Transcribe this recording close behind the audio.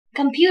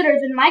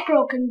Computers and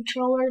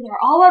microcontrollers are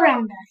all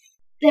around us.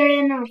 They're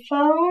in our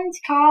phones,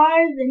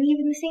 cars, and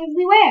even the things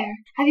we wear.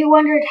 Have you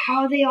wondered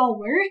how they all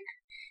work?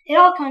 It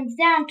all comes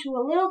down to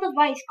a little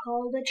device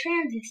called a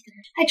transistor.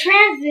 A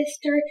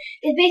transistor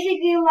is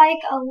basically like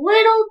a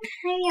little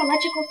tiny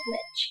electrical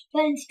switch,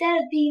 but instead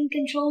of being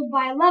controlled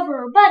by a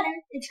lever or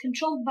button, it's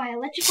controlled by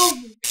electrical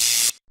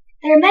voltage.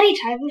 There are many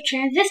types of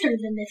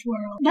transistors in this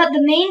world, but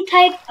the main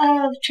type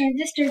of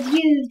transistors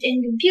used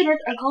in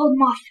computers are called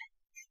MOSFETs,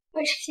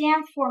 which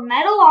stands for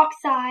metal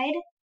oxide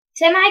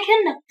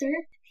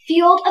semiconductor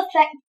field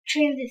effect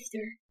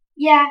transistor.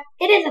 Yeah,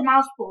 it is a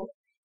mouthful,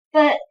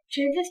 but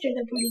transistors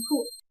are pretty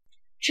cool.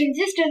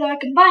 Transistors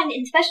are combined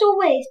in special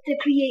ways to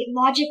create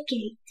logic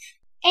gates,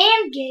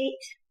 AND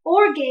gates,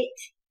 OR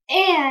gates,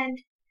 and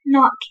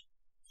NOT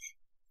gates.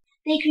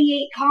 They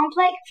create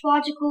complex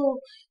logical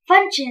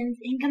functions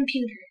in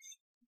computers.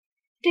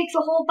 It takes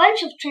a whole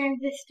bunch of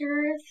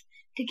transistors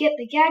to get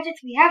the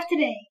gadgets we have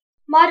today.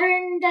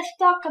 Modern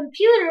desktop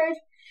computers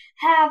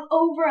have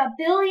over 1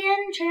 billion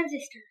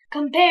transistors.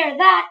 Compare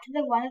that to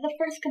the one of the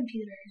first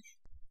computers.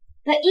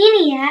 The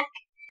ENIAC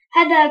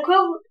had the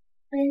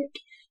equivalent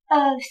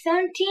of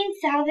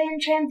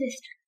 17,000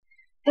 transistors,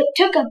 but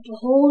took up the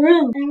whole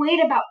room and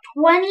weighed about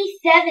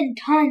 27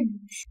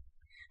 tons.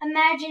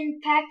 Imagine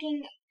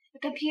packing a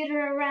computer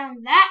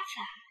around that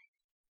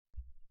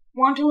size.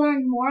 Want to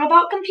learn more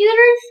about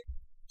computers?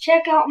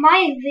 Check out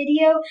my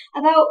video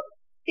about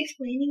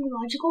explaining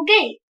logical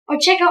gates, or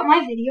check out my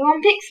video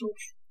on pixels.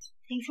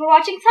 Thanks for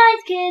watching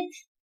Science Kids!